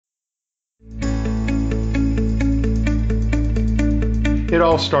It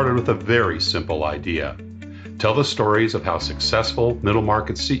all started with a very simple idea. Tell the stories of how successful middle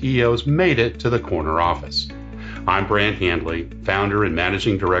market CEOs made it to the corner office. I'm Brant Handley, founder and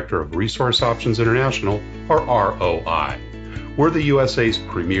managing director of Resource Options International, or ROI. We're the USA's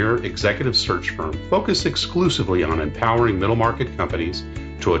premier executive search firm focused exclusively on empowering middle market companies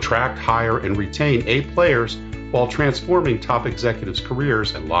to attract, hire, and retain A players while transforming top executives'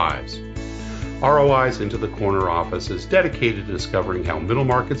 careers and lives. ROI's Into the Corner office is dedicated to discovering how middle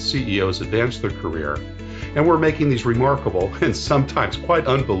market CEOs advance their career, and we're making these remarkable and sometimes quite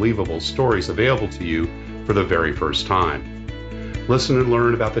unbelievable stories available to you for the very first time. Listen and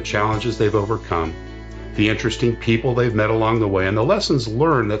learn about the challenges they've overcome, the interesting people they've met along the way, and the lessons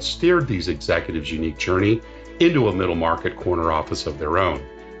learned that steered these executives' unique journey into a middle market corner office of their own.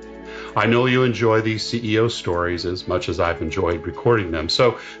 I know you enjoy these CEO stories as much as I've enjoyed recording them.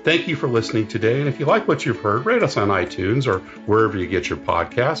 So thank you for listening today. And if you like what you've heard, rate us on iTunes or wherever you get your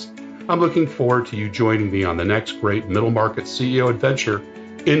podcasts. I'm looking forward to you joining me on the next great middle market CEO adventure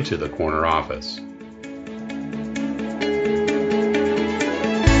into the corner office.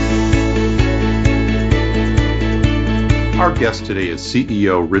 Our guest today is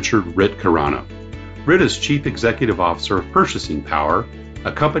CEO Ritt Carrano. Ritt is Chief Executive Officer of Purchasing Power,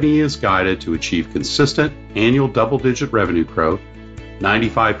 a company he is guided to achieve consistent annual double-digit revenue growth,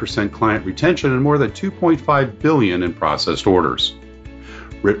 95% client retention, and more than $2.5 billion in processed orders.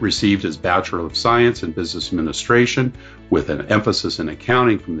 Ritt received his Bachelor of Science in Business Administration with an emphasis in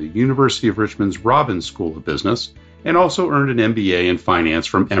accounting from the University of Richmond's Robbins School of Business, and also earned an MBA in Finance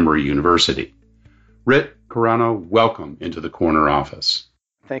from Emory University. Ritt Carrano, welcome into the corner office.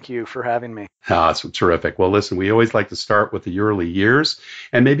 Thank you for having me. That's terrific. Well, listen, we always like to start with the early years,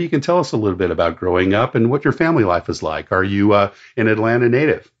 and maybe you can tell us a little bit about growing up and what your family life is like. Are you an Atlanta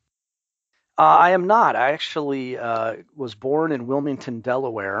native? I am not. I actually was born in Wilmington,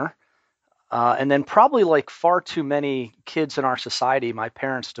 Delaware, and then probably like far too many kids in our society, my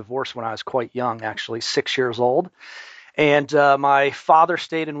parents divorced when I was quite young, actually 6 years old. And my father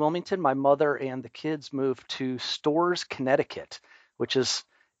stayed in Wilmington. My mother and the kids moved to Storrs, Connecticut, which is Storrs.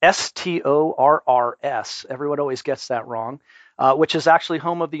 Everyone always gets that wrong, which is actually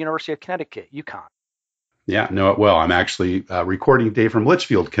home of the University of Connecticut, UConn. Yeah, know it well. I'm actually recording today from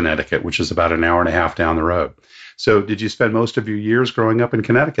Litchfield, Connecticut, which is about an hour and a half down the road. So did you spend most of your years growing up in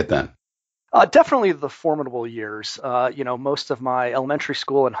Connecticut then? Definitely the formidable years. Most of my elementary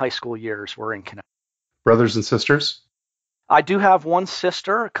school and high school years were in Connecticut. Brothers and sisters? I do have one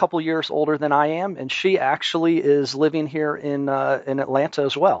sister, a couple years older than I am, and she actually is living here in Atlanta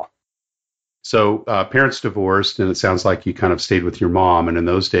as well. So parents divorced, and it sounds like you kind of stayed with your mom. And in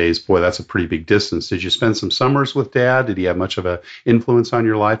those days, boy, that's a pretty big distance. Did you spend some summers with Dad? Did he have much of an influence on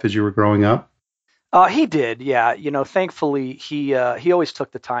your life as you were growing up? He did, yeah. Thankfully, he always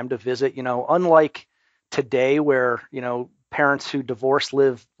took the time to visit. Unlike today, where parents who divorce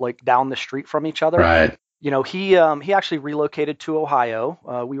live like down the street from each other. Right. He actually relocated to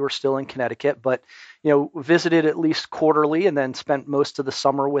Ohio. We were still in Connecticut, but visited at least quarterly, and then spent most of the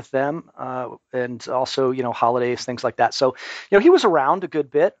summer with them, and also holidays, things like that. So he was around a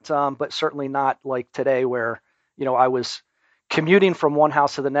good bit, but certainly not like today, where I was commuting from one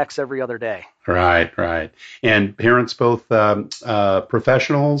house to the next every other day. Right. And parents both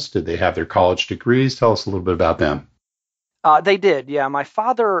professionals? Did they have their college degrees? Tell us a little bit about them. They did, yeah. My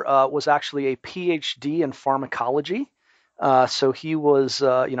father was actually a PhD in pharmacology. So he was,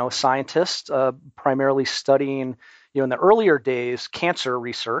 a scientist, primarily studying, in the earlier days, cancer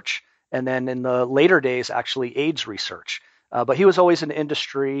research, and then in the later days, actually AIDS research. But he was always in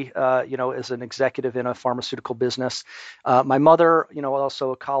industry, as an executive in a pharmaceutical business. My mother,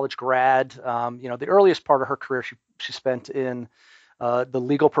 also a college grad. The earliest part of her career she spent in the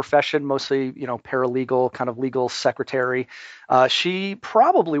legal profession, mostly, paralegal, kind of legal secretary. She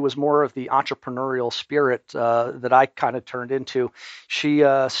probably was more of the entrepreneurial spirit that I kind of turned into. She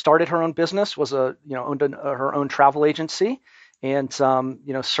started her own business, owned her own travel agency, and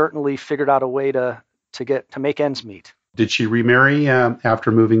certainly figured out a way to make ends meet. Did she remarry after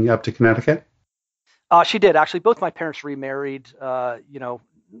moving up to Connecticut? She did, actually. Both my parents remarried. I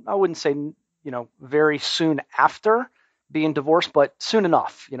wouldn't say very soon after being divorced, but soon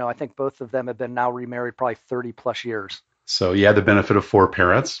enough. I think both of them have been now remarried probably 30 plus years. So you had the benefit of four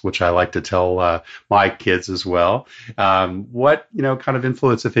parents, which I like to tell my kids as well. What, kind of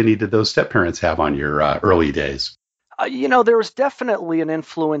influence, if any, did those step parents have on your early days? There was definitely an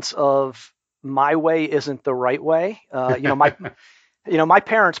influence of my way isn't the right way. My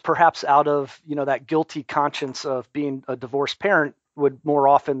parents, perhaps out of, that guilty conscience of being a divorced parent, would more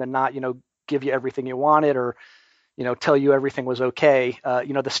often than not, give you everything you wanted, or tell you everything was okay.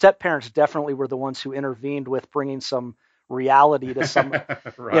 The step parents definitely were the ones who intervened with bringing some reality to some, Right,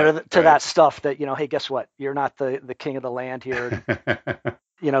 to right. that stuff that, hey, guess what? You're not the king of the land here. And,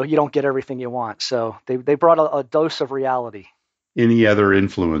 you don't get everything you want. So they brought a dose of reality. Any other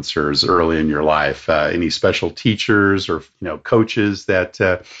influencers early in your life? Any special teachers or coaches that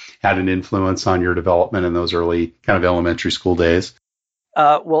had an influence on your development in those early kind of elementary school days?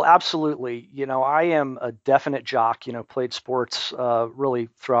 Well, absolutely. I am a definite jock. Played sports really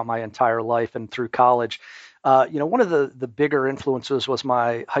throughout my entire life and through college. One of the bigger influences was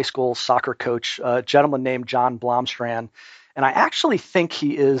my high school soccer coach, a gentleman named John Blomstrand. And I actually think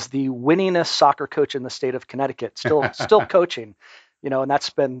he is the winningest soccer coach in the state of Connecticut, still coaching, and that's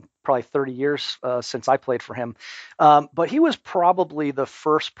been probably 30 years since I played for him. But he was probably the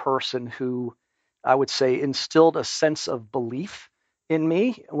first person who I would say instilled a sense of belief in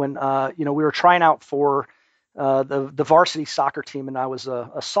me when we were trying out for the varsity soccer team, and I was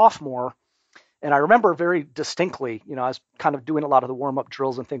a sophomore. And I remember very distinctly, I was kind of doing a lot of the warm up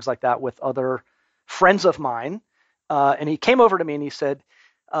drills and things like that with other friends of mine. And he came over to me and he said,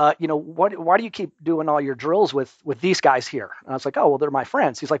 why do you keep doing all your drills with these guys here? And I was like, oh, well, they're my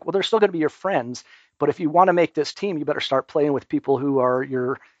friends. He's like, well, they're still going to be your friends, but if you want to make this team, you better start playing with people who are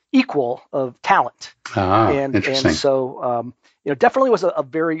your equal of talent. And Interesting. so, definitely was a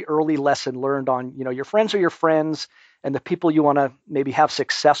very early lesson learned on, your friends are your friends, and the people you want to maybe have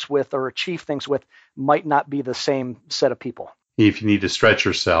success with or achieve things with might not be the same set of people. If you need to stretch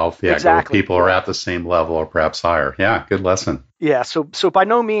yourself, go with Exactly. people who are at the same level or perhaps higher. Yeah, good lesson. Yeah. So by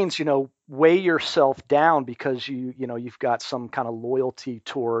no means, weigh yourself down because you've got some kind of loyalty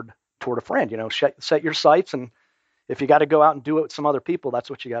toward a friend. Set your sights, and if you got to go out and do it with some other people, that's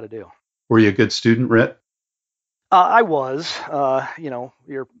what you got to do. Were you a good student, Ritt? I was,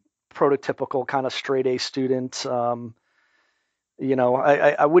 your prototypical kind of straight A student. I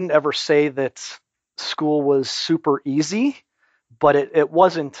wouldn't ever say that school was super easy, but it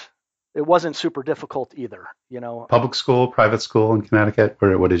wasn't super difficult either. Public school, private school in Connecticut?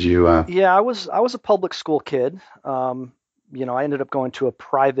 Or what did you? Yeah, I was a public school kid. I ended up going to a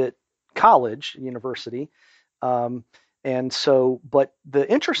private college, university. Um, and so, but the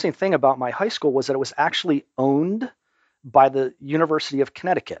interesting thing about my high school was that it was actually owned by the University of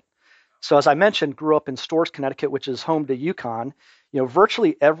Connecticut. So as I mentioned, grew up in Storrs, Connecticut, which is home to UConn.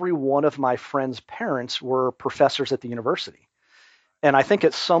 Virtually every one of my friends' parents were professors at the university. And I think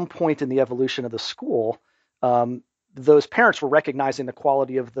at some point in the evolution of the school, those parents were recognizing the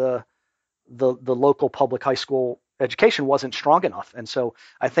quality of the local public high school education wasn't strong enough. And so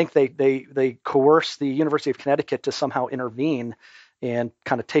I think they coerced the University of Connecticut to somehow intervene and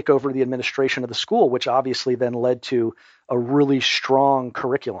kind of take over the administration of the school, which obviously then led to a really strong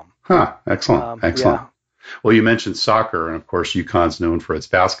curriculum. Excellent. Excellent. Yeah. Well, you mentioned soccer, and of course, UConn's known for its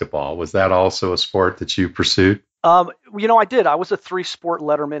basketball. Was that also a sport that you pursued? I did. I was a three-sport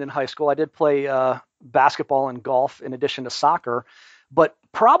letterman in high school. I did play basketball and golf in addition to soccer. But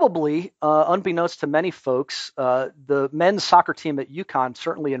probably, unbeknownst to many folks, the men's soccer team at UConn,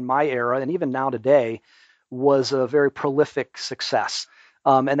 certainly in my era and even now today, was a very prolific success.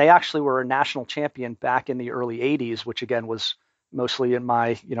 And they actually were a national champion back in the early 80s, which again was mostly in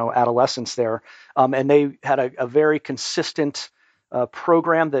my adolescence there. And they had a very consistent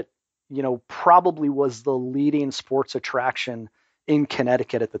program that probably was the leading sports attraction in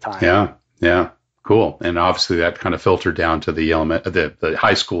Connecticut at the time. Yeah, yeah, cool. And obviously that kind of filtered down to the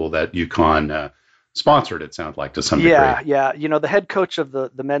high school that UConn sponsored. It sounds like to some degree. Yeah. The head coach of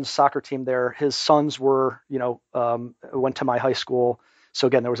the men's soccer team there, his sons were went to my high school. So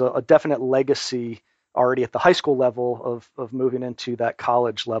again, there was a definite legacy already at the high school level of moving into that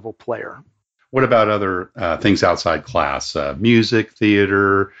college level player. What about other things outside class? Music,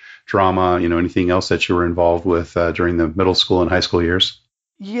 theater, drama, anything else that you were involved with during the middle school and high school years?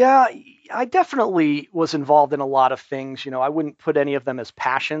 Yeah, I definitely was involved in a lot of things. I wouldn't put any of them as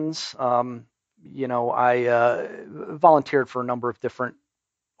passions. I volunteered for a number of different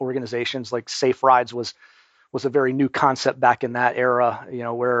organizations, like Safe Rides was a very new concept back in that era,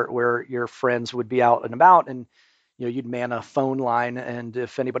 where your friends would be out and about and you'd man a phone line, and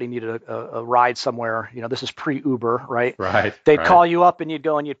if anybody needed a ride somewhere, this is pre-Uber, right? Right. They'd call you up and you'd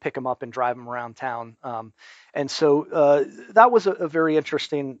go and you'd pick them up and drive them around town. And so that was a very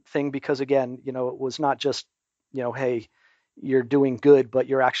interesting thing because, again, it was not just, hey, you're doing good, but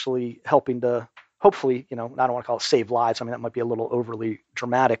you're actually helping to hopefully, I don't want to call it save lives. I mean, that might be a little overly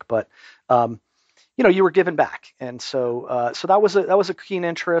dramatic, but you were giving back. And so that was a keen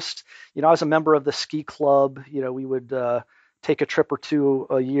interest. I was a member of the ski club. We would take a trip or two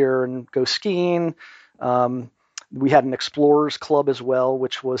a year and go skiing. We had an explorers club as well,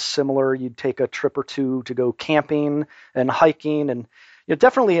 which was similar. You'd take a trip or two to go camping and hiking, and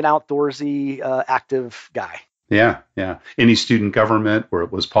definitely an outdoorsy, active guy. Yeah, yeah. Any student government, where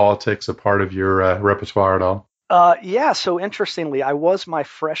it was politics a part of your repertoire at all? Yeah, so interestingly, I was my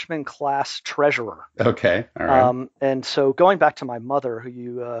freshman class treasurer. Okay, all right. And so going back to my mother, who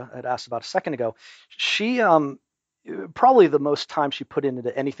you had asked about a second ago, she probably the most time she put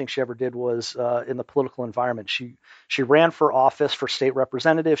into anything she ever did was in the political environment. She ran for office for state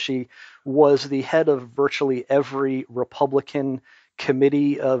representative. She was the head of virtually every Republican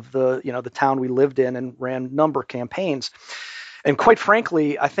committee of the town we lived in, and ran a number of campaigns. And quite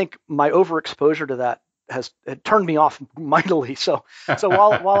frankly, I think my overexposure to that had turned me off mightily. So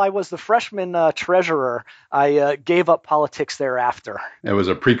while I was the freshman treasurer, I gave up politics thereafter. It was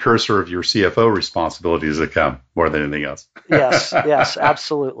a precursor of your CFO responsibilities that come more than anything else. Yes,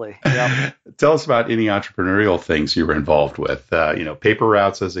 absolutely. Yep. Tell us about any entrepreneurial things you were involved with. Paper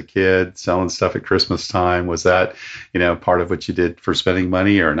routes as a kid, selling stuff at Christmas time. Was that, part of what you did for spending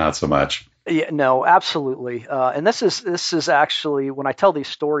money, or not so much? Yeah, no, absolutely. And this is actually, when I tell these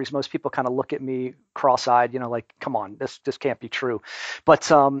stories, most people kind of look at me cross-eyed, like, come on, this can't be true.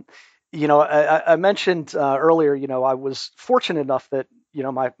 But I mentioned earlier, I was fortunate enough that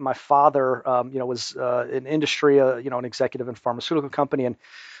my father was in industry, an executive in a pharmaceutical company, and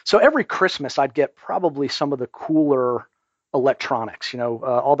so every Christmas I'd get probably some of the cooler electronics,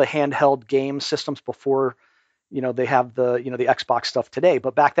 all the handheld game systems before they have the Xbox stuff today,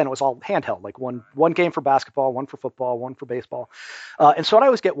 but back then it was all handheld, like one game for basketball, one for football, one for baseball. And so I'd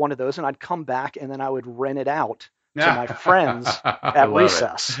always get one of those, and I'd come back and then I would rent it out to my friends at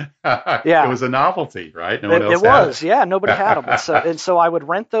recess. Yeah. It was a novelty, right? No one else it was, yeah, nobody had them. And so I would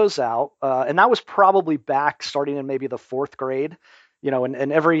rent those out. And that was probably back starting in maybe the fourth grade.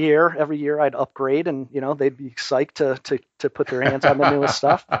 And every year I'd upgrade, and they'd be psyched to put their hands on the newest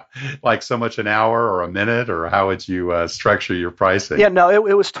stuff. Like so much an hour or a minute, or how would you structure your pricing? Yeah, no,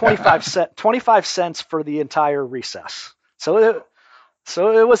 it was 25 cents for the entire recess. So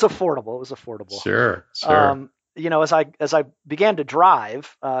it was affordable. It was affordable. Sure. As I began to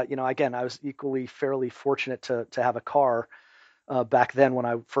drive, again, I was equally fairly fortunate to have a car back then when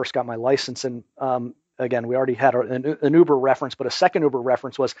I first got my license, and again, we already had an Uber reference, but a second Uber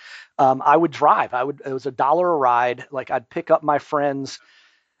reference was I would drive. It was $1 a ride. Like, I'd pick up my friends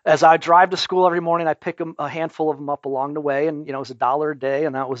as I drive to school every morning. I'd pick a handful of them up along the way, and it was $1 a day,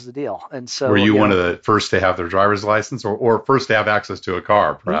 and that was the deal. And so, were you one of the first to have their driver's license, or first to have access to a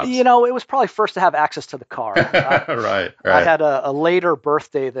car, perhaps? It was probably first to have access to the car. Right. I had a later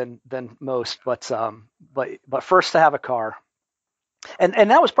birthday than most, but first to have a car,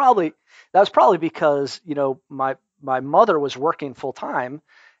 and that was probably because my mother was working full time,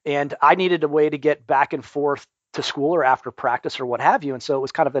 and I needed a way to get back and forth to school or after practice or what have you, and so it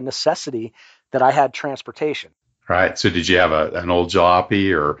was kind of a necessity that I had transportation. Right. So did you have an old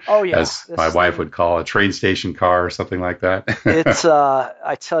jalopy, or, as my wife would call, a train station car or something like that? It's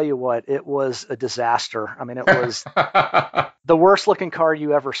I tell you what, it was a disaster. I mean, it was the worst looking car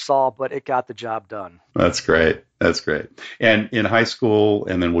you ever saw, but it got the job done. That's great. And in high school,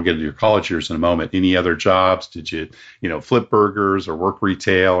 and then we'll get into your college years in a moment, any other jobs? Did you, flip burgers or work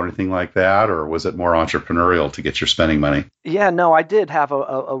retail or anything like that? Or was it more entrepreneurial to get your spending money? Yeah, no, I did have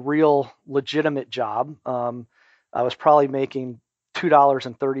a real legitimate job. I was probably making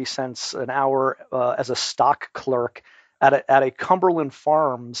 $2.30 an hour as a stock clerk at a Cumberland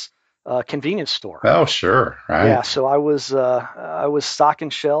Farms convenience store. Oh, sure, right. Yeah, so I was stocking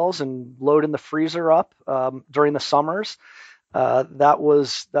shelves and loading the freezer up during the summers. That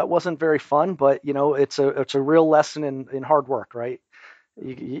wasn't very fun, but it's a real lesson in hard work, right?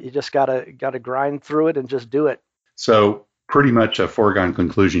 You just gotta grind through it and just do it. So, pretty much a foregone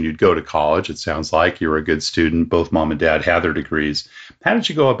conclusion you'd go to college. It sounds like you were a good student. Both mom and dad had their degrees. How did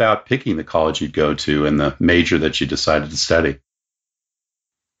you go about picking the college you'd go to and the major that you decided to study?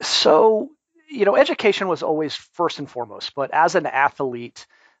 So, education was always first and foremost, but as an athlete,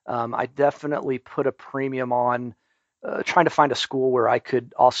 I definitely put a premium on trying to find a school where I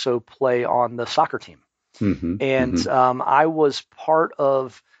could also play on the soccer team. Mm-hmm, and I was part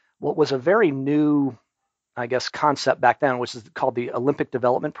of what was a very new, I guess, concept back then, which is called the Olympic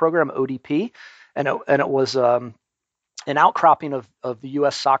Development Program, ODP, and it was an outcropping of the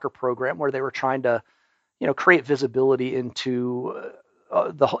U.S. soccer program, where they were trying to, create visibility into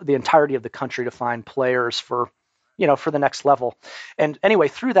the entirety of the country to find players for the next level. And anyway,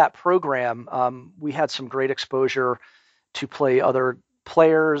 through that program, we had some great exposure to play other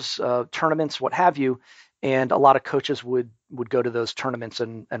players, tournaments, what have you. and a lot of coaches would go to those tournaments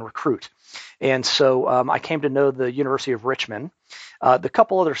and recruit. And so I came to know the University of Richmond. The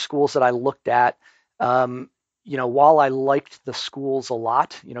couple other schools that I looked at, while I liked the schools a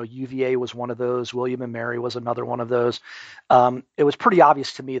lot, UVA was one of those, William and Mary was another one of those. It was pretty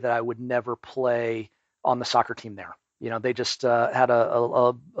obvious to me that I would never play on the soccer team there. They just had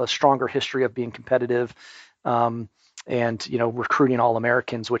a stronger history of being competitive. And recruiting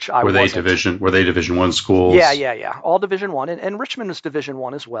All-Americans, which I wasn't. Were they Division I schools? Yeah. All Division I, and Richmond is Division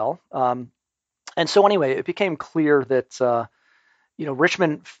I as well. And so anyway, it became clear that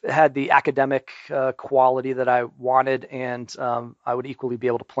Richmond had the academic quality that I wanted, and I would equally be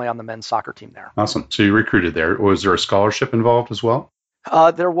able to play on the men's soccer team there. Awesome. So you recruited there. Was there a scholarship involved as well?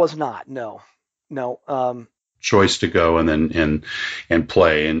 There was not. No. Choice to go and then and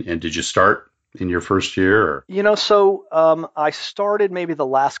play. And did you start in your first year? Or? So I started maybe the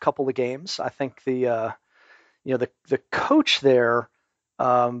last couple of games. I think the coach there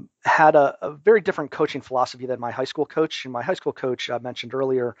had a very different coaching philosophy than my high school coach. And my high school coach I mentioned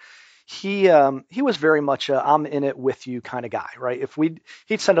earlier, he was very much a I'm in it with you kind of guy, right? If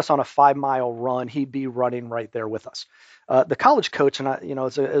he'd send us on a 5-mile run, he'd be running right there with us. The college coach, and it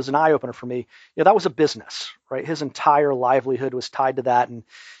was an eye opener for me. That was a business, right? His entire livelihood was tied to that, and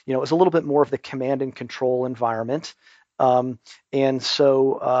it was a little bit more of the command and control environment. And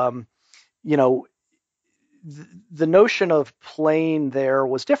so, the notion of playing there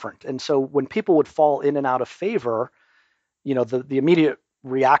was different. And so when people would fall in and out of favor, the immediate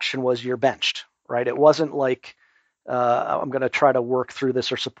reaction was you're benched, right? It wasn't like I'm going to try to work through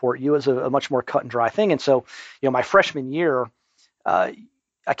this or support you. As a much more cut and dry thing. And so, my freshman year, I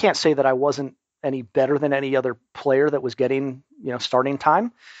can't say that I wasn't any better than any other player that was getting, starting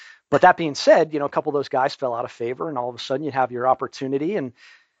time. But that being said, a couple of those guys fell out of favor, and all of a sudden you have your opportunity. And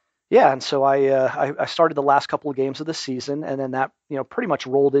so I started the last couple of games of the season, and then that, pretty much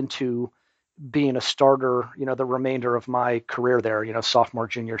rolled into being a starter, the remainder of my career there, sophomore,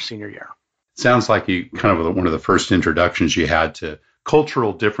 junior, senior year. Sounds like you kind of one of the first introductions you had to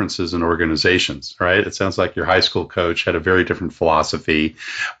cultural differences in organizations, right? It sounds like your high school coach had a very different philosophy,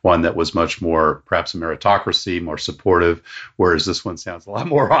 one that was much more perhaps a meritocracy, more supportive, whereas this one sounds a lot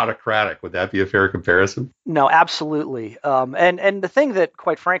more autocratic. Would that be a fair comparison? No, absolutely. And the thing that,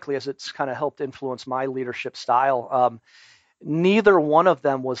 quite frankly, is it's kind of helped influence my leadership style, neither one of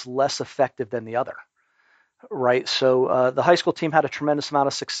them was less effective than the other, right? So the high school team had a tremendous amount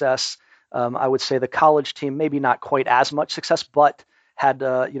of success. I would say the college team, maybe not quite as much success, but had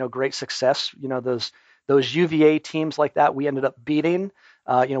great success. Those UVA teams like that, we ended up beating.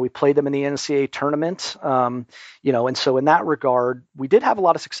 We played them in the NCAA tournament. And so in that regard, we did have a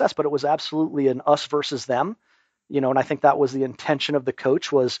lot of success, but it was absolutely an us versus them. And I think that was the intention of the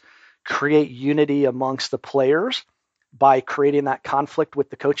coach, was create unity amongst the players by creating that conflict with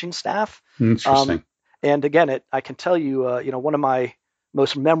the coaching staff. Interesting. And again, I can tell you, one of my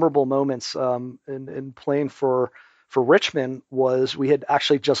most memorable moments in playing for Richmond was we had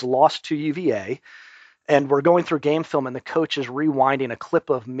actually just lost to UVA, and we're going through game film, and the coach is rewinding a clip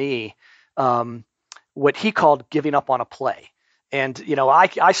of me, what he called giving up on a play. And,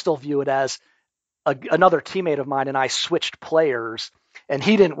 I still view it as another teammate of mine and I switched players, and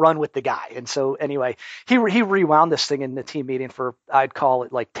he didn't run with the guy. And so anyway, he rewound this thing in the team meeting for, I'd call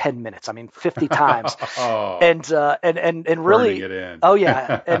it like 10 minutes. 50 times. And really, it in. Oh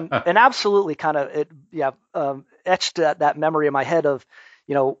yeah. And absolutely kind of etched that memory in my head of,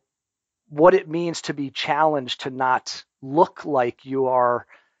 what it means to be challenged, to not look like you are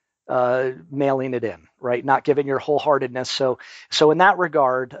mailing it in, right? Not giving your wholeheartedness. So in that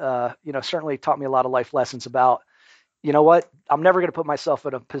regard, certainly taught me a lot of life lessons about, what, I'm never going to put myself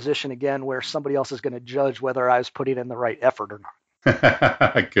in a position again where somebody else is going to judge whether I was putting in the right effort or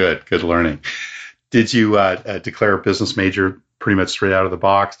not. Good learning. Did you declare a business major pretty much straight out of the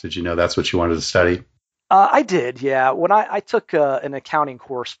box? Did you know that's what you wanted to study? I did, yeah. When I took an accounting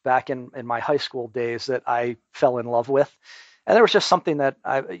course back in my high school days that I fell in love with, and there was just something that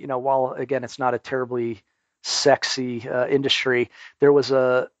while again it's not a terribly sexy industry, there was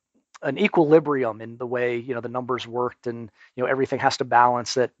an equilibrium in the way the numbers worked, and everything has to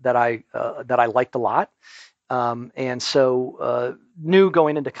balance that I liked a lot. And so knew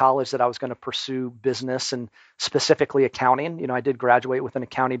going into college that I was going to pursue business and specifically accounting. I did graduate with an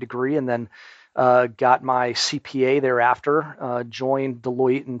accounting degree, and then got my CPA thereafter, joined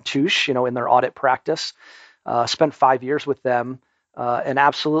Deloitte and Touche, in their audit practice, spent 5 years with them, and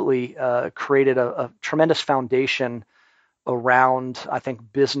absolutely created a tremendous foundation around, I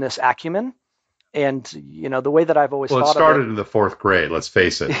think, business acumen, And the way that I've always Well, it thought of it, started in the fourth grade, let's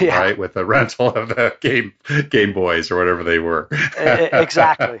face it, yeah, right? With the rental of the Game Boys or whatever they were.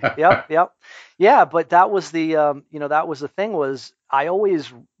 exactly. Yep, yep. Yeah, but that was that was the thing, was I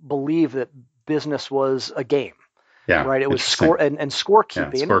always believed that business was a game, Yeah, right? It was interesting. and Yeah,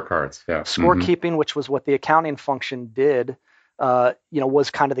 scorekeeping, scorecards. Yeah. scorekeeping, which was what the accounting function did. Was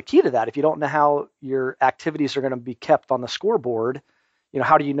kind of the key to that. If you don't know how your activities are going to be kept on the scoreboard,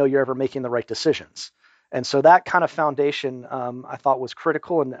 how do you know you're ever making the right decisions? And so that kind of foundation, I thought, was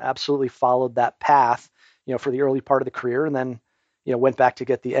critical, and absolutely followed that path, for the early part of the career, and then, went back to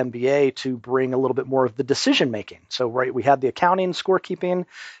get the MBA to bring a little bit more of the decision making. So, right, we had the accounting, scorekeeping,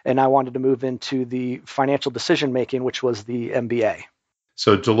 and I wanted to move into the financial decision making, which was the MBA.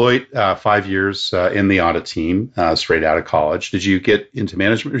 So Deloitte, 5 years in the audit team, straight out of college. Did you get into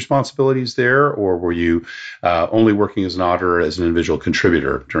management responsibilities there, or were you only working as an auditor, as an individual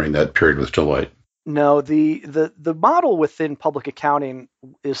contributor during that period with Deloitte? No, the model within public accounting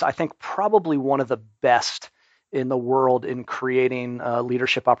is, I think, probably one of the best in the world in creating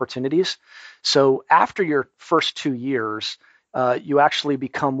leadership opportunities. So after your first 2 years, you actually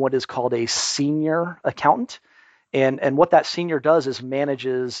become what is called a senior accountant. And what that senior does is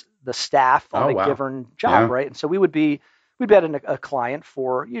manages the staff on Oh, a wow. given job, Yeah. right? And so we'd be at a client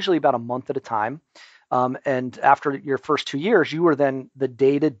for usually about a month at a time. And after your first 2 years, you were then the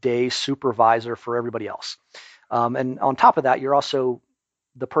day-to-day supervisor for everybody else. And on top of that, you're also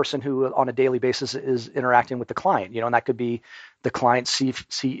the person who on a daily basis is interacting with the client, and that could be the client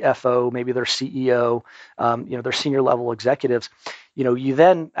CFO, maybe their CEO, their senior level executives. You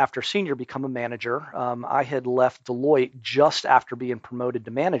then, after senior, become a manager. I had left Deloitte just after being promoted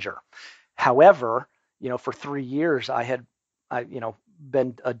to manager. However, for 3 years, I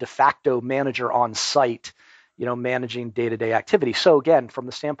been a de facto manager on site, managing day-to-day activity. So again, from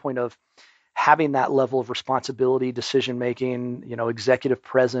the standpoint of having that level of responsibility, decision making, executive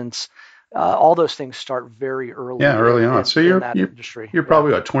presence, all those things start very Yeah, early early on. So in you're that you're industry. you're Yeah.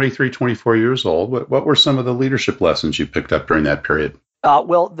 probably about 23, 24 years old. What were some of the leadership lessons you picked up during that period?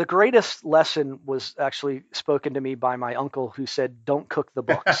 Well, the greatest lesson was actually spoken to me by my uncle, who said, "Don't cook the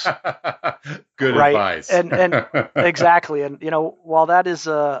books." Good Right. advice. And exactly. And, while that is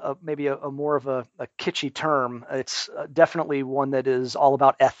maybe a more of a kitschy term, it's definitely one that is all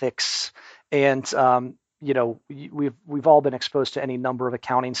about ethics. And, we've all been exposed to any number of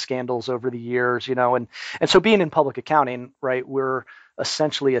accounting scandals over the years, and so being in public accounting, right, we're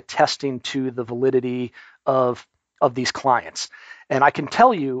essentially attesting to the validity of these clients. And I can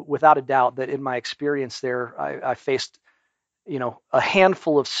tell you without a doubt that in my experience there, I faced a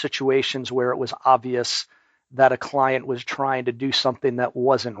handful of situations where it was obvious that a client was trying to do something that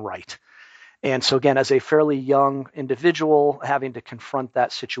wasn't right. And so again, as a fairly young individual, having to confront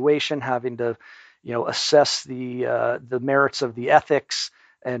that situation, having to, assess the merits of the ethics,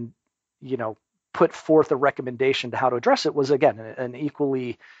 and put forth a recommendation to how to address it, was again an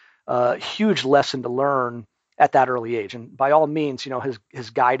equally huge lesson to learn at that early age. And by all means, has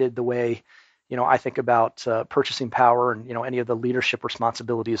guided the way I think about purchasing power and any of the leadership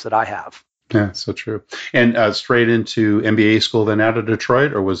responsibilities that I have. Yeah, so true. And straight into MBA school then out of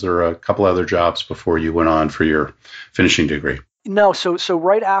Detroit, or was there a couple other jobs before you went on for your finishing degree? No, so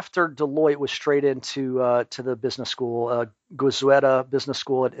right after Deloitte was straight into to the business school, Goizueta Business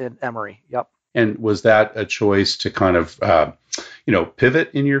School at Emory. Yep. And was that a choice to kind of,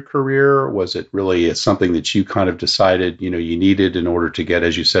 pivot in your career? Was it really something that you kind of decided, you needed in order to get,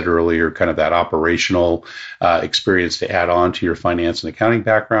 as you said earlier, kind of that operational experience to add on to your finance and accounting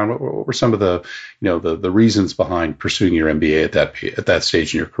background? What were some of the, the reasons behind pursuing your MBA at that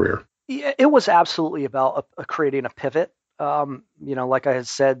stage in your career? Yeah, it was absolutely about creating a pivot. Like I had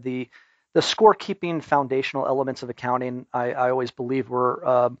said, the scorekeeping foundational elements of accounting, I always believe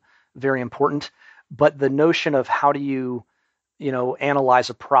were very important. But the notion of how do you, analyze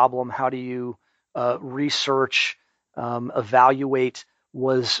a problem, how do you research, evaluate,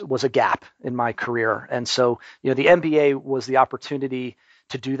 was a gap in my career. And so, the MBA was the opportunity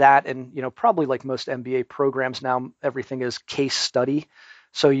to do that. And, probably like most MBA programs now, everything is case study.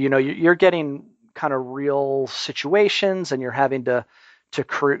 So, you're getting kind of real situations, and you're having to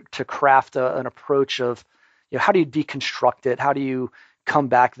craft an approach of, how do you deconstruct it? How do you come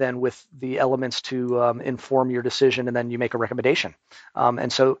back then with the elements to inform your decision, and then you make a recommendation.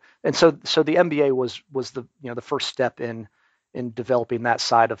 So the MBA was the the first step in developing that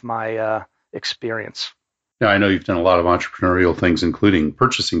side of my experience. Yeah, I know you've done a lot of entrepreneurial things, including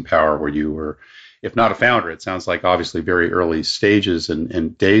Purchasing Power, where you were, if not a founder, it sounds like obviously very early stages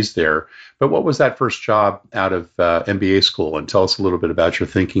and days there. But what was that first job out of MBA school? And tell us a little bit about your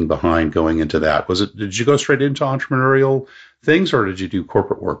thinking behind going into that. Did you go straight into entrepreneurial things, or did you do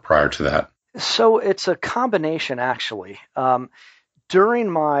corporate work prior to that? So it's a combination, actually. During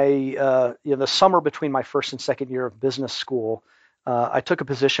my, the summer between my first and second year of business school, I took a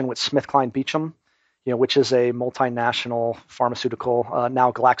position with SmithKline Beecham, which is a multinational pharmaceutical,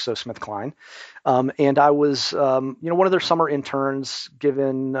 now GlaxoSmithKline. And I was, one of their summer interns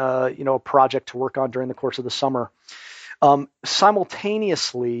given, a project to work on during the course of the summer.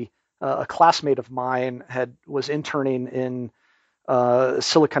 Simultaneously, a classmate of mine was interning in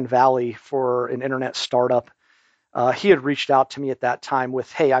Silicon Valley for an internet startup. He had reached out to me at that time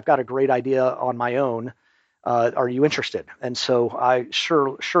with, "Hey, I've got a great idea on my own. Are you interested?" And so I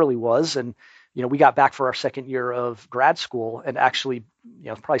surely was. And we got back for our second year of grad school and actually,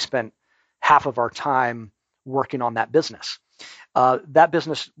 probably spent half of our time working on that business. That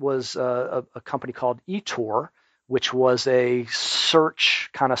business was a company called eTour, which was a search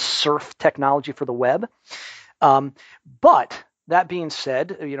kind of surf technology for the web. But that being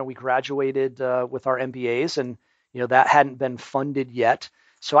said, we graduated with our MBAs, and that hadn't been funded yet.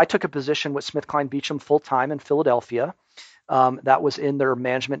 So I took a position with SmithKline Beecham full time in Philadelphia. That was in their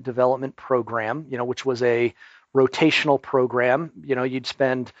management development program, which was a rotational program. You'd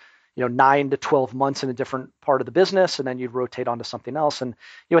spend 9 to 12 months in a different part of the business, and then you'd rotate onto something else. And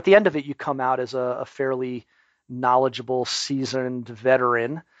at the end of it, you come out as a fairly knowledgeable, seasoned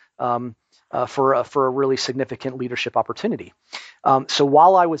veteran for a really significant leadership opportunity. So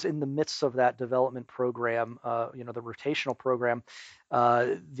while I was in the midst of that development program, the rotational program,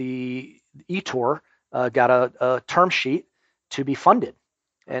 the eTour got a term sheet to be funded.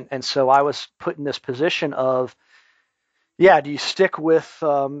 And so I was put in this position of, do you stick with,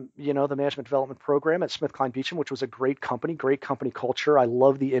 the management development program at SmithKline Beecham, which was a great company culture. I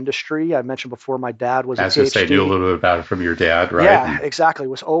love the industry. I mentioned before my dad was a PhD. As I say, knew a little bit about it from your dad, right? Yeah, exactly.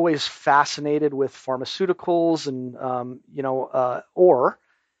 Was always fascinated with pharmaceuticals and,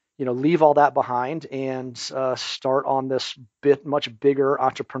 leave all that behind and start on this much bigger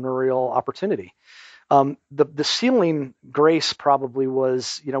entrepreneurial opportunity. The ceiling grace probably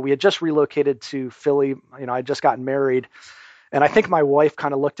was, we had just relocated to Philly. I had just gotten married, and I think my wife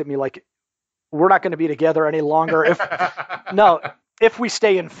kind of looked at me like, "We're not going to be together any longer if we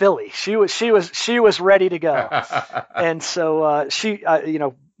stay in Philly." She was ready to go, and so she,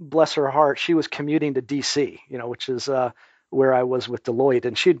 bless her heart, she was commuting to DC, which is where I was with Deloitte,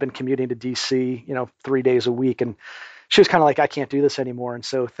 and she'd been commuting to DC, 3 days a week, and she was kind of like, "I can't do this anymore." And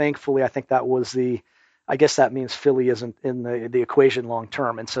so thankfully, I think that was I guess that means Philly isn't in the equation long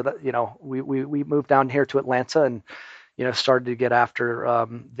term. And so that, we moved down here to Atlanta and, started to get after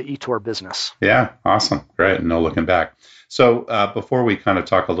the eTour business. Yeah, awesome. Great. No looking back. So before we kind of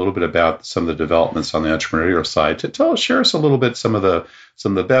talk a little bit about some of the developments on the entrepreneurial side, share us a little bit some of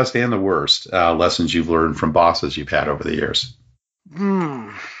the best and the worst lessons you've learned from bosses you've had over the years.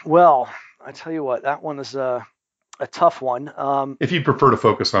 Well, I tell you what, that one is a tough one. If you prefer to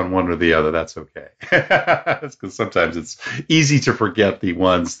focus on one or the other, that's okay. Because sometimes it's easy to forget the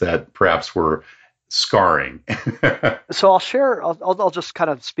ones that perhaps were scarring. So I'll share. I'll just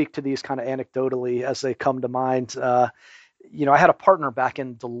kind of speak to these kind of anecdotally as they come to mind. I had a partner back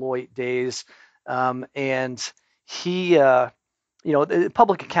in Deloitte days, and he,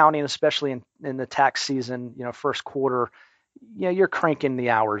 public accounting, especially in the tax season, first quarter, you're cranking the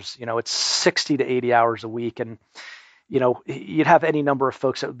hours. It's 60 to 80 hours a week, and you'd have any number of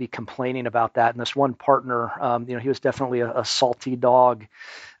folks that would be complaining about that. And this one partner, he was definitely a salty dog.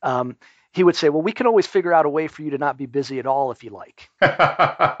 He would say, "Well, we can always figure out a way for you to not be busy at all if you like."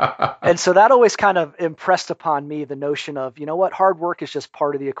 And so that always kind of impressed upon me the notion of, hard work is just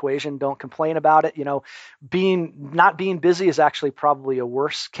part of the equation. Don't complain about it. Not being busy is actually probably a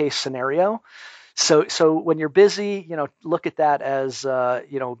worst case scenario. So when you're busy, look at that as a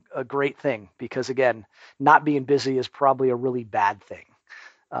great thing, because again, not being busy is probably a really bad thing.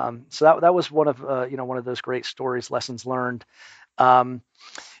 So that was one of those great stories, lessons learned.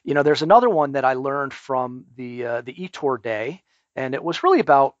 There's another one that I learned from the eTour day, and it was really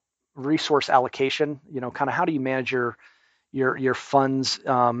about resource allocation. Kind of how do you manage your funds,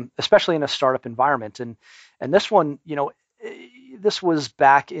 especially in a startup environment. And this one, this was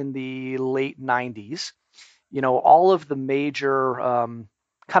back in the late 90s. All of the major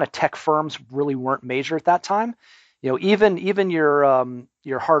kind of tech firms really weren't major at that time. Even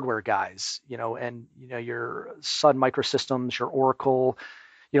your hardware guys, and your Sun Microsystems, your Oracle,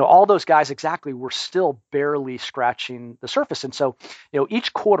 all those guys exactly were still barely scratching the surface. And so,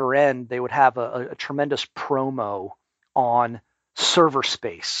 each quarter end, they would have a tremendous promo on server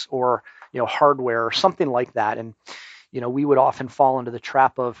space or, hardware or something like that. And, we would often fall into the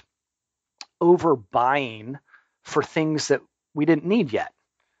trap of overbuying for things that we didn't need yet.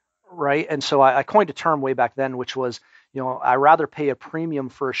 Right. And so I coined a term way back then, which was, I rather pay a premium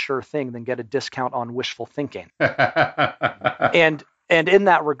for a sure thing than get a discount on wishful thinking. And in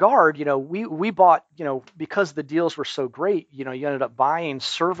that regard, we bought, because the deals were so great, you ended up buying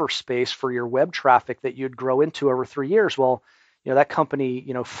server space for your web traffic that you'd grow into over 3 years. Well, that company,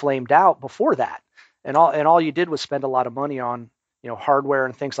 flamed out before that. And all you did was spend a lot of money on, hardware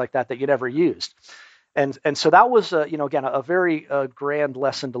and things like that you never used. And so that was, again, a very grand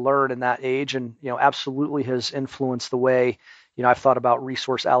lesson to learn in that age, and absolutely has influenced the way I've thought about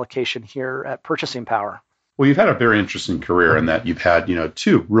resource allocation here at Purchasing Power. Well, you've had a very interesting career in that you've had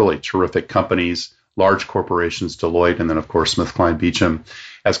two really terrific companies, large corporations, Deloitte, and then of course SmithKline Beecham,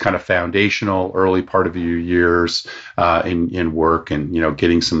 as kind of foundational early part of your years in work, and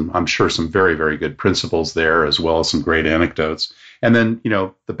getting I'm sure some very, very good principles there, as well as some great anecdotes. And then,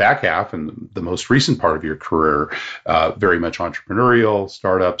 the back half and the most recent part of your career, very much entrepreneurial,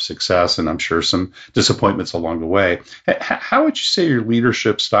 startup success, and I'm sure some disappointments along the way. How would you say your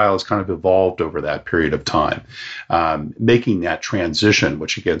leadership style has kind of evolved over that period of time, making that transition,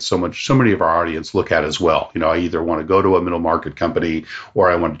 which again, so many of our audience look at as well. I either want to go to a middle market company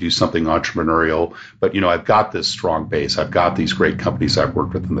or I want to do something entrepreneurial, but I've got this strong base. I've got these great companies I've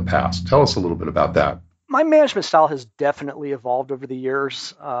worked with in the past. Tell us a little bit about that. My management style has definitely evolved over the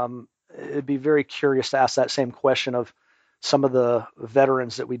years. It'd be very curious to ask that same question of some of the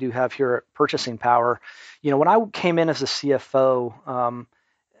veterans that we do have here at Purchasing Power. When I came in as a CFO,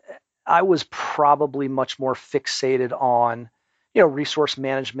 I was probably much more fixated on, resource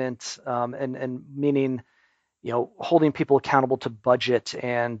management, and meaning, holding people accountable to budget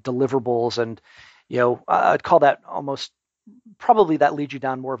and deliverables. And, I'd call that almost probably that leads you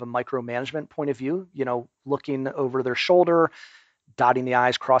down more of a micromanagement point of view, looking over their shoulder, dotting the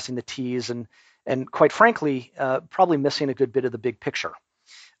I's, crossing the T's, and quite frankly, probably missing a good bit of the big picture.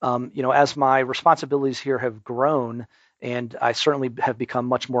 As my responsibilities here have grown, and I certainly have become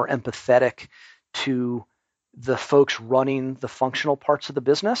much more empathetic to the folks running the functional parts of the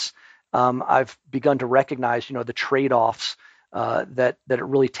business, I've begun to recognize, the trade-offs that it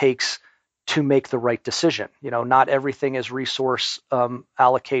really takes to make the right decision. Not everything is resource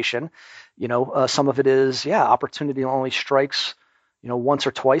allocation. Some of it is, opportunity only strikes, once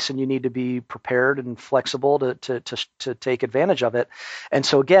or twice, and you need to be prepared and flexible to take advantage of it. And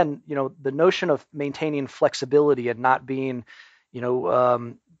so again, the notion of maintaining flexibility and not being,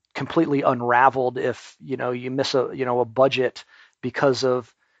 completely unraveled if you miss a budget because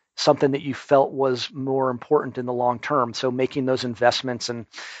of something that you felt was more important in the long term. So making those investments. And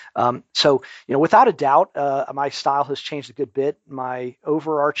so, without a doubt, my style has changed a good bit. My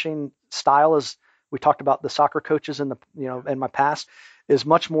overarching style, is we talked about the soccer coaches in my past, is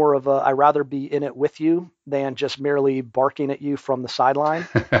much more of I rather be in it with you than just merely barking at you from the sideline.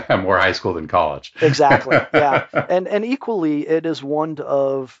 More high school than college. Exactly. Yeah. And equally, it is one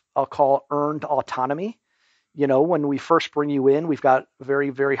of, I'll call, earned autonomy. When we first bring you in, we've got very,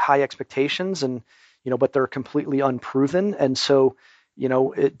 very high expectations, and, but they're completely unproven. And so,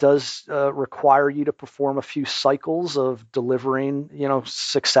 it does require you to perform a few cycles of delivering,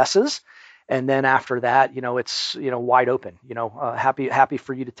 successes. And then after that, it's, wide open, happy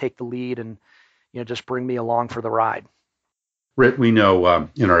for you to take the lead and, just bring me along for the ride. Ritt, we know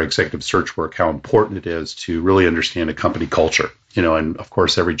in our executive search work how important it is to really understand a company culture. And of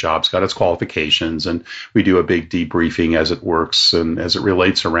course, every job's got its qualifications, and we do a big debriefing as it works and as it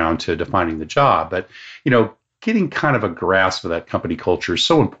relates around to defining the job. But, getting kind of a grasp of that company culture is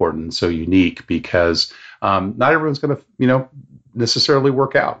so important and so unique, because not everyone's going to, necessarily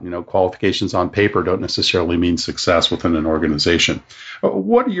work out. Qualifications on paper don't necessarily mean success within an organization.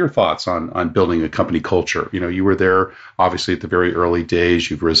 What are your thoughts on building a company culture? You were there obviously at the very early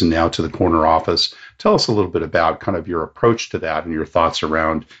days. You've risen now to the corner office. Tell us a little bit about kind of your approach to that and your thoughts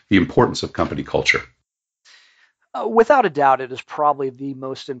around the importance of company culture. Without a doubt, it is probably the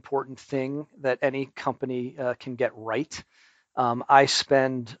most important thing that any company can get right. I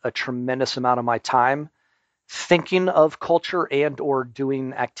spend a tremendous amount of my time thinking of culture and or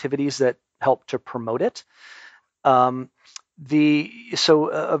doing activities that help to promote it. So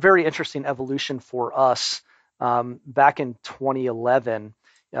a very interesting evolution for us. Back in 2011,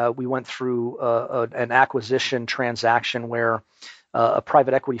 we went through an acquisition transaction where a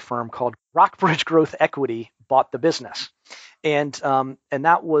private equity firm called Rockbridge Growth Equity bought the business. And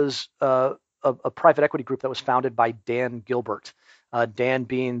that was a private equity group that was founded by Dan Gilbert. Dan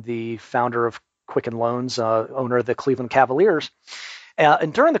being the founder of Quicken Loans, owner of the Cleveland Cavaliers.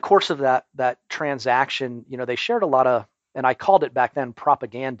 And during the course of that transaction, they shared a lot of, and I called it back then,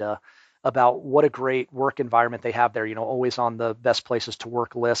 propaganda about what a great work environment they have there, always on the best places to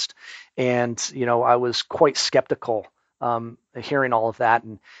work list. And, I was quite skeptical hearing all of that.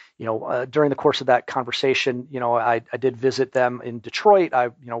 And, during the course of that conversation, I did visit them in Detroit. I,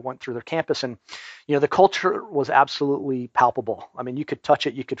 went through their campus, and, the culture was absolutely palpable. I mean, you could touch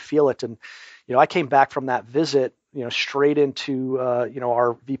it, you could feel it. And, I came back from that visit, straight into,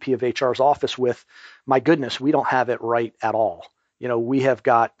 our VP of HR's office with, my goodness, we don't have it right at all. We have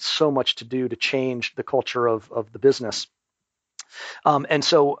got so much to do to change the culture of the business. And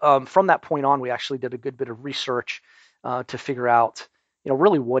so from that point on, we actually did a good bit of research to figure out,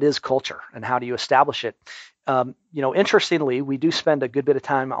 really what is culture and how do you establish it. Interestingly, we do spend a good bit of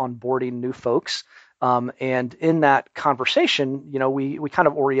time onboarding new folks. And in that conversation, we kind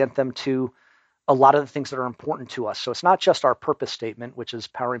of orient them to a lot of the things that are important to us. So it's not just our purpose statement, which is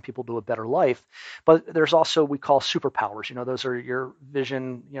powering people to a better life, but there's also we call superpowers. Those are your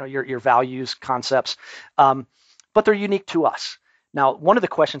vision, your values, concepts, but they're unique to us. Now, one of the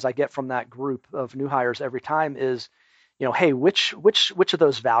questions I get from that group of new hires every time is, hey, which of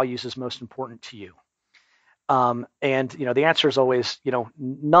those values is most important to you? And the answer is always,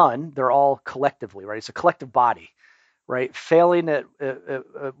 none. They're all collectively, right? It's a collective body. Right, failing at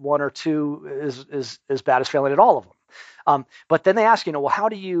one or two is as bad as failing at all of them. But then they ask, well, how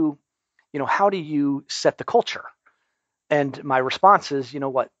do you set the culture? And my response is,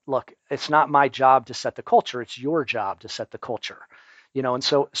 what? Look, it's not my job to set the culture; it's your job to set the culture. And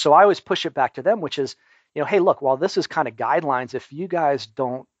so I always push it back to them, which is, hey, look, while this is kind of guidelines, if you guys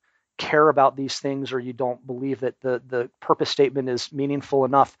don't care about these things or you don't believe that the purpose statement is meaningful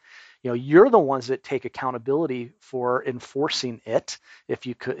enough, you're the ones that take accountability for enforcing it. If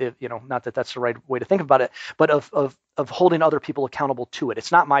you could, not that that's the right way to think about it, but of holding other people accountable to it.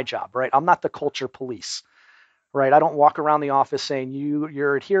 It's not my job, right? I'm not the culture police, right? I don't walk around the office saying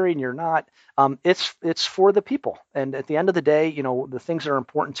you're adhering, you're not. It's for the people. And at the end of the day, the things that are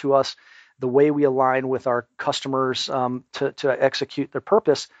important to us, the way we align with our customers to execute their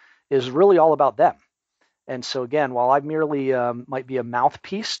purpose is really all about them. And so again, while I merely might be a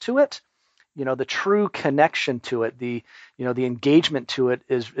mouthpiece to it, the true connection to it, the engagement to it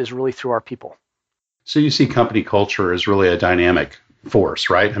is really through our people. So you see company culture as really a dynamic force,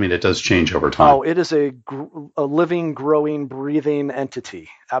 right? I mean, it does change over time. Oh, it is a living, growing, breathing entity.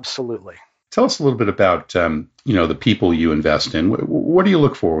 Absolutely. Tell us a little bit about, the people you invest in. What do you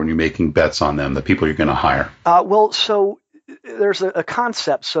look for when you're making bets on them, the people you're going to hire? So there's a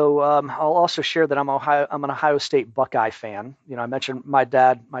concept. So I'll also share that I'm an Ohio State Buckeye fan. I mentioned my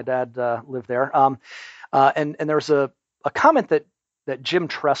dad lived there. And there's a comment that Jim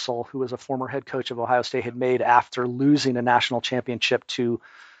Tressel, who was a former head coach of Ohio State, had made after losing a national championship to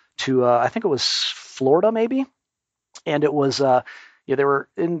I think it was Florida maybe. And it was they were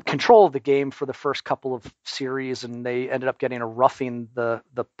in control of the game for the first couple of series, and they ended up getting a roughing the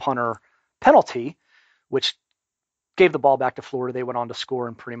punter penalty, which gave the ball back to Florida. They went on to score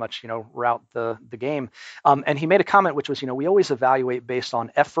and pretty much, rout the game. And he made a comment, which was, we always evaluate based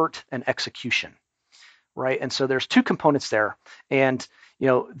on effort and execution, right? And so there's two components there. And,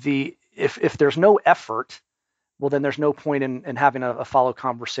 if there's no effort, well, then there's no point in having a follow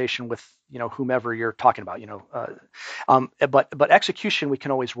conversation with, whomever you're talking about, but execution we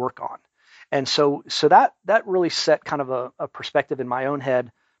can always work on. And so that really set kind of a perspective in my own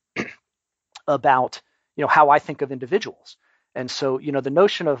head about, how I think of individuals. And so, the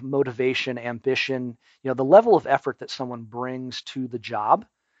notion of motivation, ambition, the level of effort that someone brings to the job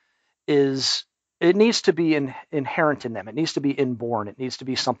it needs to be inherent in them. It needs to be inborn. It needs to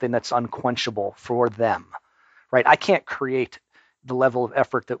be something that's unquenchable for them, right? I can't create the level of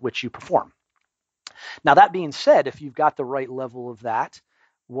effort that which you perform. Now, that being said, if you've got the right level of that,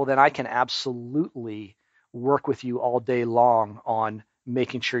 well, then I can absolutely work with you all day long on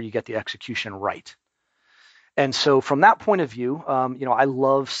making sure you get the execution right. And so from that point of view, I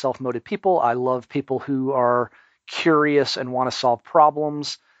love self-motivated people. I love people who are curious and want to solve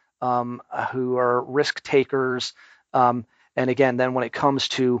problems, who are risk takers. And again, then when it comes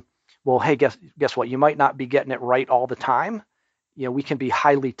to, well, hey, guess what? You might not be getting it right all the time. We can be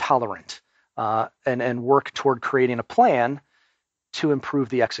highly tolerant and work toward creating a plan to improve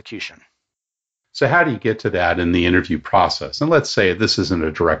the execution. So how do you get to that in the interview process? And let's say this isn't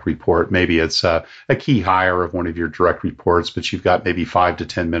a direct report. Maybe it's a key hire of one of your direct reports, but you've got maybe 5 to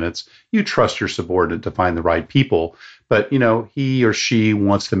 10 minutes. You trust your subordinate to find the right people, but he or she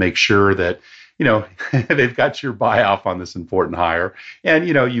wants to make sure that they've got your buy off on this important hire, and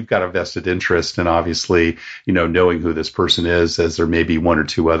you've got a vested interest in obviously knowing who this person is, as there may be one or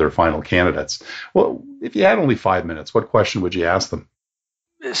two other final candidates. Well, if you had only 5 minutes, what question would you ask them?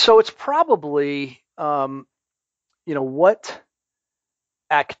 So it's probably, what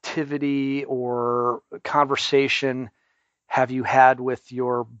activity or conversation have you had with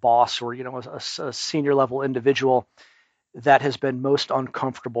your boss or, a senior level individual that has been most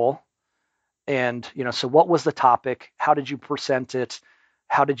uncomfortable? And, so what was the topic? How did you present it?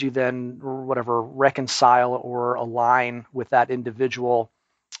 How did you then, reconcile or align with that individual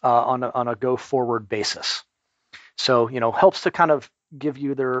on a go forward basis? So, helps to kind of give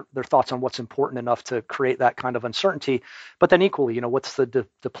you their thoughts on what's important enough to create that kind of uncertainty. But then equally, what's the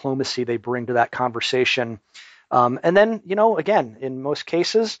diplomacy they bring to that conversation? And then, again, in most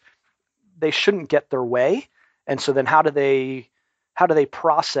cases, they shouldn't get their way. And so then how do they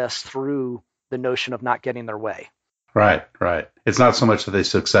process through the notion of not getting their way? Right. It's not so much that they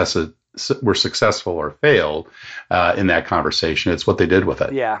were successful or failed in that conversation. It's what they did with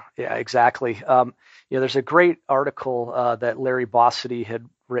it. Yeah, exactly. There's a great article that Larry Bossidy had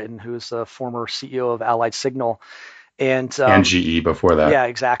written, who's the former CEO of Allied Signal. And GE before that. Yeah,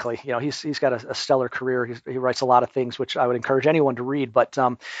 exactly. He's got a stellar career. He writes a lot of things, which I would encourage anyone to read. But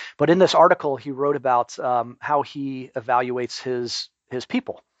in this article, he wrote about how he evaluates his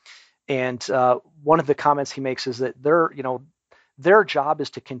people. And one of the comments he makes is that their job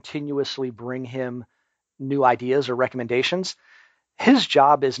is to continuously bring him new ideas or recommendations. His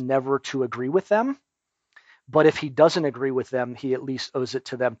job is never to agree with them. But if he doesn't agree with them, he at least owes it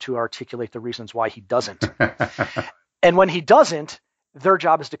to them to articulate the reasons why he doesn't. And when he doesn't, their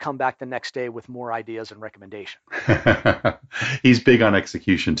job is to come back the next day with more ideas and recommendations. He's big on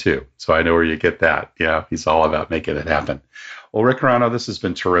execution too. So I know where you get that. Yeah, he's all about making it happen. Well, Rick Carrano, this has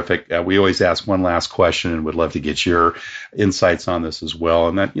been terrific. We always ask one last question and would love to get your insights on this as well.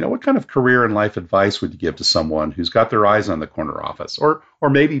 And that, what kind of career and life advice would you give to someone who's got their eyes on the corner office or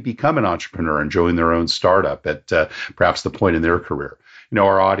maybe become an entrepreneur and join their own startup at perhaps the point in their career?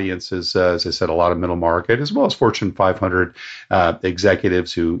 Our audience is, as I said, a lot of middle market as well as Fortune 500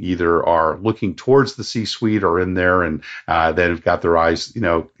 executives who either are looking towards the C-suite or in there and then have got their eyes,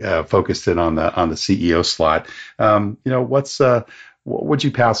 focused in on the CEO slot. What would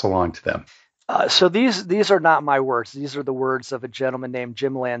you pass along to them? So these are not my words. These are the words of a gentleman named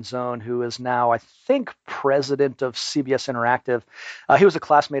Jim Lanzone, who is now, I think, president of CBS Interactive. He was a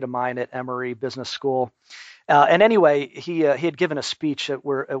classmate of mine at Emory Business School. And anyway, he had given a speech at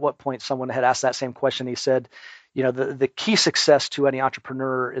what point someone had asked that same question. He said, the key success to any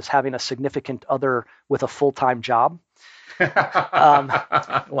entrepreneur is having a significant other with a full-time job.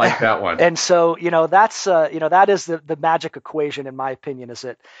 Like that one. And so, that's, that is the magic equation, in my opinion, is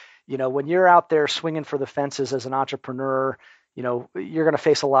that, when you're out there swinging for the fences as an entrepreneur, you're going to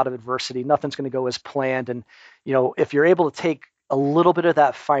face a lot of adversity. Nothing's going to go as planned. And, if you're able to take a little bit of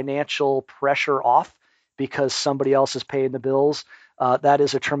that financial pressure off because somebody else is paying the bills, that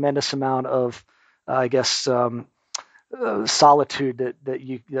is a tremendous amount of, solitude that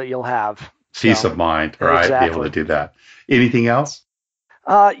you'll have. Peace of mind, right? Exactly. Be able to do that. Anything else?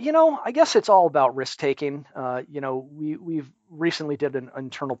 I guess it's all about risk taking. We've recently did an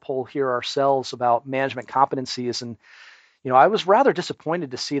internal poll here ourselves about management competencies, and I was rather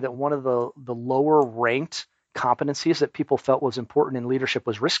disappointed to see that one of the lower ranked competencies that people felt was important in leadership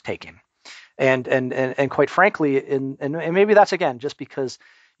was risk taking. And quite frankly, and maybe that's again just because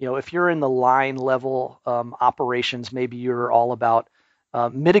if you're in the line level operations, maybe you're all about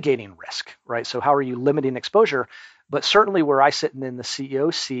mitigating risk, right? So how are you limiting exposure? But certainly where I sit in the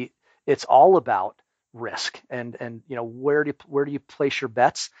CEO seat, it's all about risk and where do you place your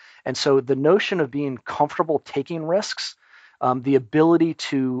bets? And so the notion of being comfortable taking risks, the ability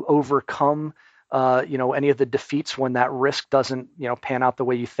to overcome any of the defeats when that risk doesn't pan out the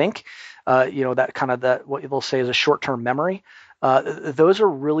way you think, that kind of that what they'll say is a short-term memory. Those are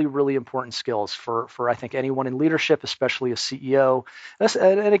really, really important skills for I think anyone in leadership, especially a CEO.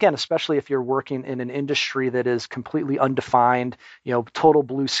 And again, especially if you're working in an industry that is completely undefined, total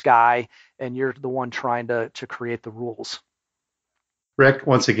blue sky, and you're the one trying to create the rules. Rick,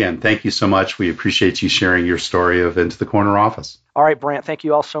 once again, thank you so much. We appreciate you sharing your story of Into the Corner Office. All right, Brant, thank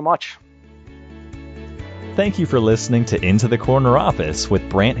you all so much. Thank you for listening to Into the Corner Office with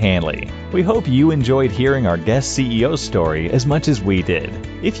Brant Hanley. We hope you enjoyed hearing our guest CEO story as much as we did.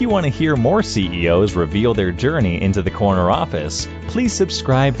 If you want to hear more CEOs reveal their journey into the corner office, please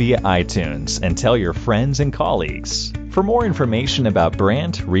subscribe via iTunes and tell your friends and colleagues. For more information about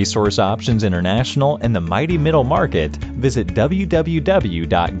Brant, Resource Options International, and the mighty middle market, visit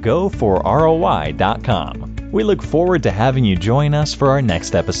www.goforroi.com. We look forward to having you join us for our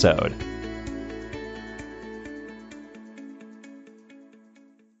next episode.